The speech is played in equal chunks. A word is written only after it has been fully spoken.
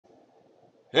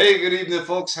Hey, good evening,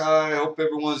 folks. I hope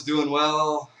everyone's doing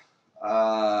well.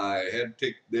 I had to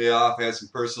take the day off, had some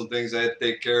personal things I had to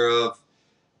take care of,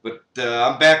 but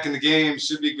I'm back in the game.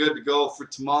 Should be good to go for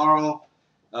tomorrow.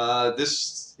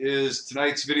 This is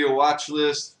tonight's video watch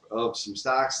list of some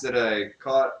stocks that I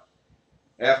caught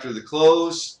after the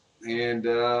close, and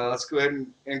let's go ahead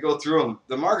and go through them.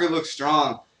 The market looks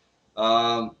strong,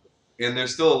 um, and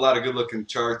there's still a lot of good-looking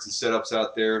charts and setups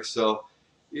out there, so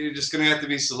you're just going to have to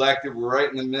be selective. We're right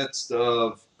in the midst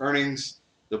of earnings,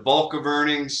 the bulk of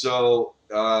earnings, so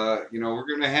we're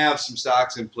going to have some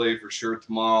stocks in play for sure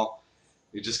tomorrow.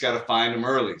 You just got to find them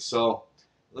early. So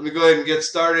let me go ahead and get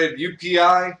started.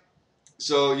 UPI.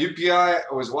 So UPI,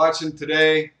 I was watching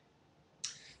today.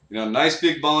 Nice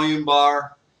big volume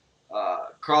bar,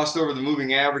 crossed over the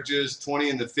moving averages, 20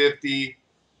 and the 50,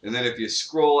 and then if you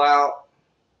scroll out,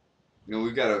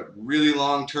 we've got a really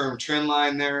long-term trend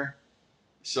line there.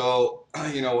 So,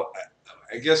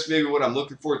 I guess maybe what I'm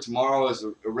looking for tomorrow is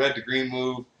a red to green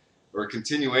move or a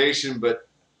continuation, but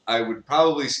I would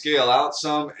probably scale out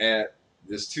some at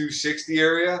this 260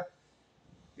 area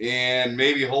and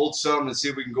maybe hold some and see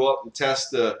if we can go up and test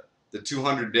the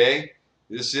 200 day.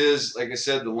 This is, like I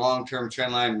said, the long-term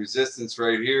trend line resistance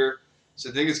right here. So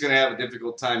I think it's going to have a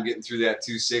difficult time getting through that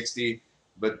 260,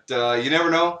 but you never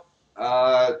know.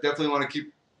 Definitely want to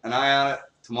keep an eye on it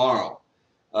tomorrow.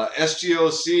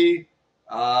 SGOC,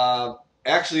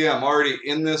 actually, I'm already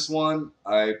in this one.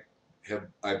 I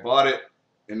bought it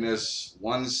in this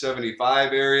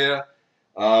 175 area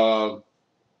because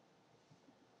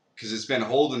it's been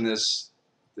holding this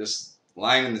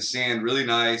line in the sand really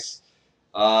nice.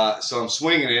 So I'm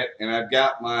swinging it, and I've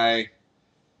got my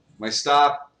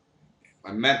stop,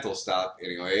 my mental stop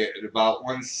anyway, at about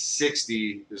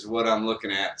 160 is what I'm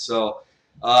looking at. So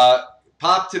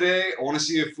pop today. I want to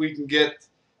see if we can get.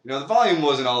 The volume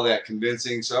wasn't all that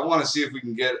convincing, so I want to see if we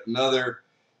can get another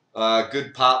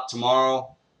good pop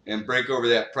tomorrow and break over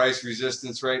that price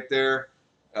resistance right there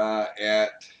at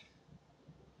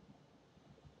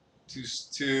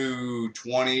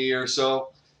 220 or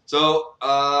so. So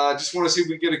just want to see if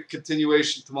we get a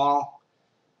continuation tomorrow.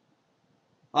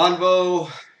 Onvo,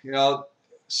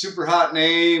 super hot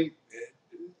name,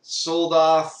 sold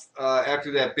off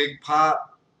after that big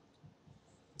pop.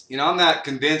 I'm not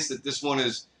convinced that this one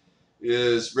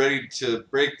is ready to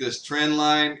break this trend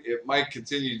line. It might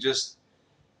continue to just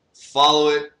follow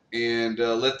it and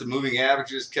let the moving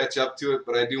averages catch up to it,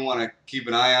 but I do want to keep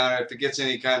an eye on it. If it gets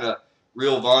any kind of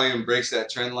real volume, breaks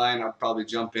that trend line, I'll probably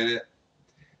jump in it.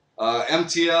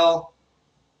 MTL,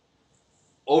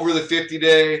 over the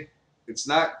 50-day, it's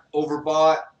not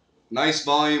overbought. Nice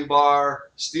volume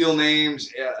bar. Steel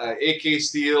names, AK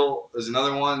Steel is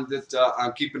another one that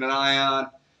I'm keeping an eye on.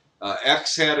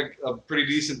 X had a pretty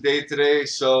decent day today,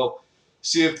 so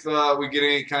see if we get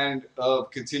any kind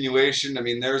of continuation. I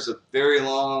mean, there's a very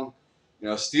long,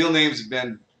 steel names have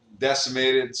been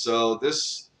decimated, so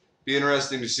this be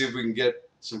interesting to see if we can get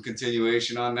some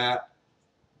continuation on that.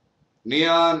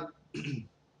 Neon,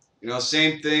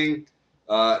 same thing.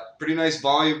 Pretty nice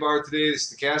volume bar today. The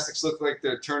stochastics look like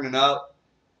they're turning up.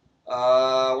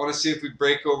 I want to see if we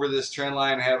break over this trend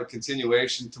line and have a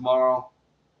continuation tomorrow.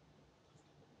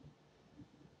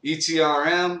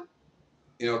 ETRM,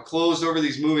 closed over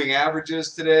these moving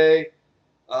averages today.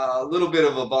 A little bit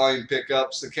of a volume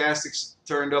pickup. Stochastics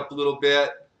turned up a little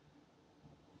bit.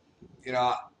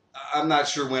 I'm not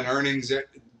sure when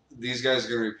these guys are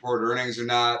going to report earnings or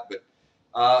not, but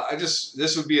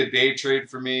this would be a day trade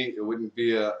for me. It wouldn't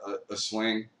be a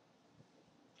swing.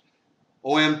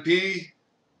 OMP,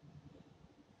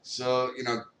 so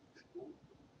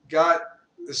got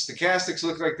the stochastics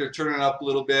look like they're turning up a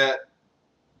little bit.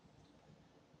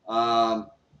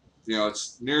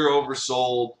 It's near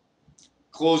oversold,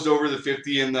 closed over the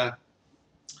 50 and the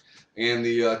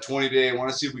 20-day. I want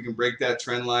to see if we can break that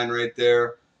trend line right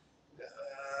there.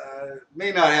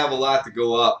 May not have a lot to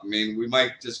go up. I mean, we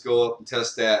might just go up and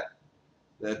test that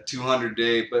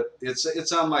 200-day, but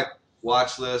it's on my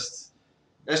watch list.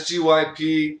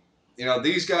 SGYP,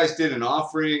 these guys did an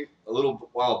offering a little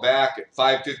while back at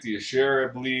 $5.50 a share,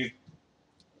 I believe.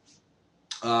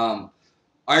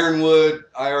 Ironwood,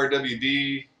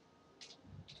 IRWD,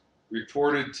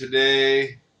 reported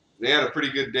today. They had a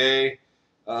pretty good day.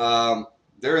 They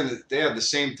have the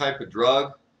same type of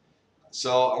drug,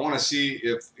 so I want to see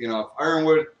if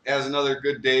Ironwood has another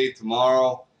good day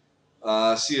tomorrow.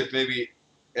 See if maybe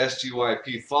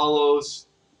SGYP follows.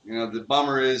 The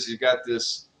bummer is you've got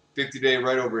this 50-day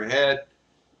right overhead,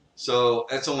 so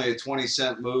that's only a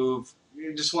 20-cent move.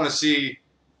 You just want to see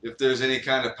if there's any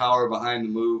kind of power behind the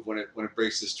move when it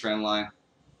breaks this trend line.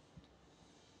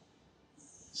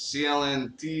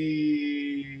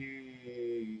 CLNT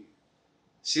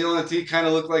kind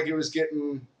of looked like it was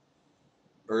getting,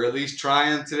 or at least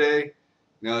trying today.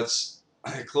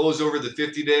 It closed over the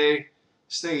 50-day.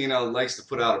 This thing, likes to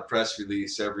put out a press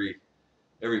release every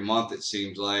month. It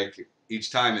seems like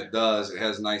each time it does, it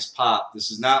has a nice pop.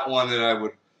 This is not one that I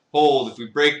would hold. If we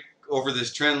break over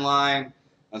this trend line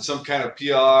on some kind of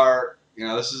PR,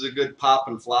 this is a good pop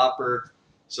and flopper.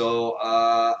 So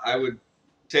I would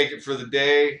take it for the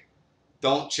day.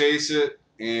 Don't chase it,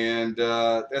 and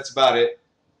that's about it.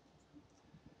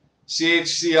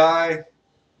 CHCI,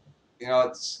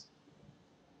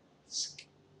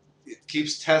 it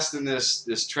keeps testing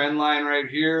this trend line right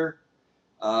here.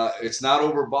 It's not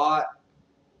overbought.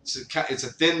 It's a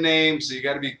thin name, so you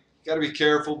got to be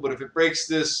careful. But if it breaks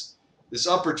this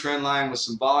upper trend line with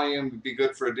some volume, it'd be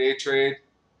good for a day trade.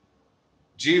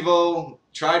 Gevo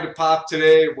tried to pop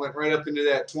today, went right up into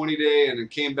that 20-day, and then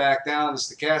came back down. The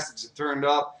stochastics have turned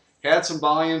up, had some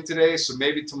volume today, so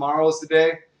maybe tomorrow is the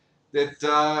day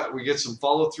that we get some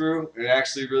follow through. It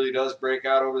actually really does break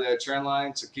out over that trend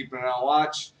line, so keeping it on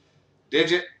watch.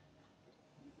 Digit,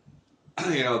 the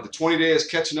 20-day is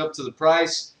catching up to the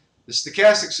price. The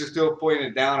stochastics are still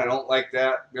pointed down. I don't like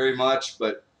that very much,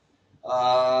 but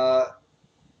I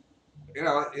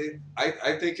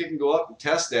think it can go up and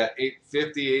test that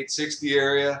 850, 860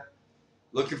 area.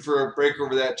 Looking for a break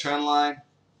over that trend line.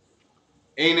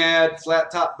 ANAD,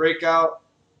 flat top breakout.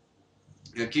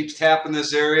 It keeps tapping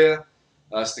this area.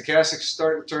 Stochastics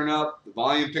starting to turn up. The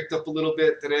volume picked up a little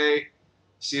bit today.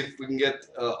 See if we can get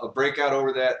a breakout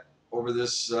over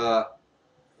this. Let's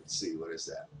see, what is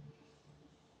that?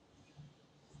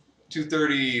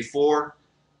 234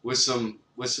 with some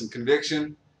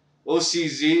conviction.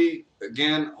 OCZ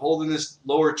again holding this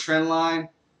lower trend line.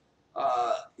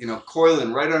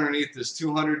 Coiling right underneath this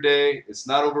 200-day. It's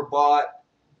not overbought.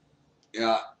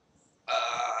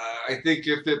 I think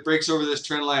if it breaks over this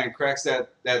trend line and cracks that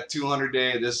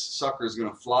 200-day, this sucker is going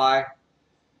to fly.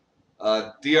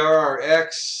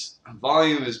 DRRX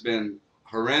volume has been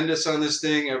horrendous on this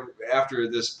thing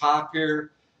after this pop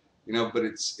here, but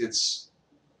it's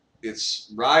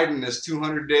riding this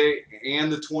 200-day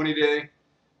and the 20-day.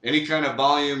 Any kind of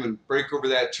volume and break over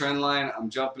that trend line, I'm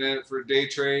jumping in it for a day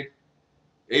trade.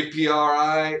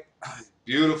 APRI,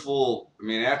 beautiful.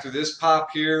 After this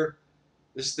pop here,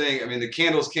 this thing, the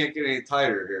candles can't get any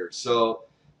tighter here. So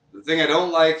the thing I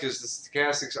don't like is the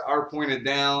stochastics are pointed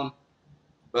down,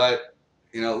 but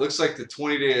it looks like the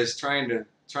 20-day is trying to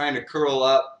curl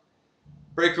up,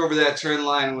 break over that trend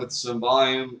line with some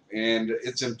volume, and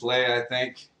it's in play, I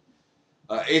think.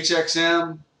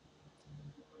 HXM,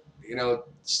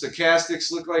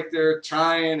 stochastics look like they're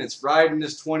trying. It's riding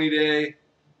this 20-day.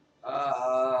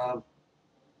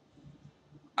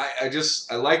 I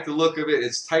like the look of it.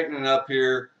 It's tightening up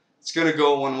here. It's going to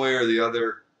go one way or the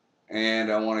other,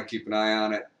 and I want to keep an eye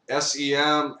on it.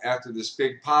 SEM, after this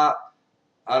big pop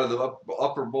out of the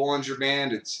upper Bollinger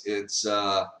Band,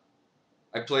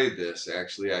 I played this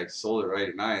actually. I sold it right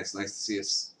at 9. It's nice to see it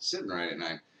sitting right at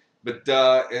 9. But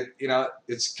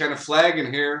it's kind of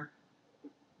flagging here.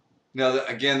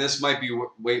 Again, this might be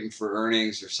waiting for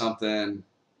earnings or something.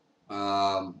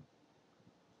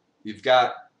 You've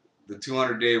got the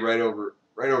 200-day right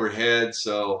overhead,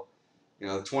 so the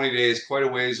 20-day is quite a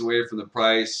ways away from the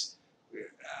price.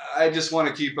 I just want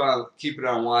to keep it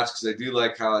on watch because I do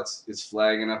like how it's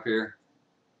flagging up here.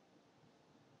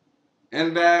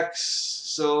 NVAX,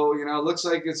 so it looks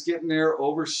like it's getting there,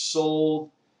 oversold.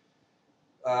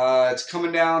 It's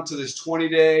coming down to this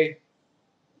 20-day.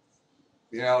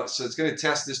 So it's going to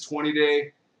test this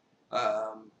 20-day.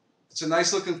 It's a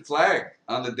nice looking flag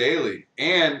on the daily,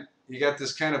 and you got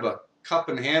this kind of a cup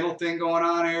and handle thing going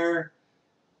on here.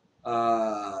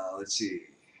 Let's see.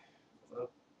 Oh,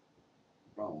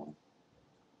 wrong one.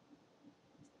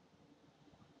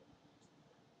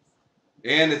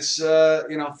 And it's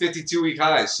 52-week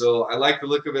highs, so I like the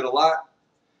look of it a lot.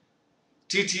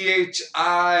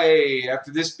 TTHI,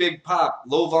 after this big pop,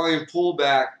 low volume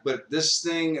pullback, but this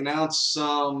thing announced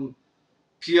some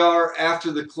PR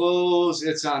after the close.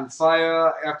 It's on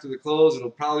fire after the close. It'll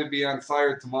probably be on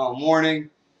fire tomorrow morning.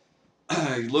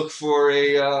 Look for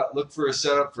a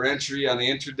setup for entry on the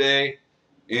intraday,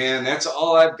 and that's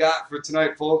all I've got for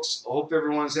tonight, folks. I hope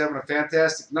everyone's having a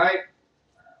fantastic night.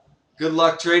 Good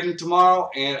luck trading tomorrow,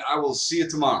 and I will see you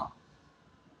tomorrow.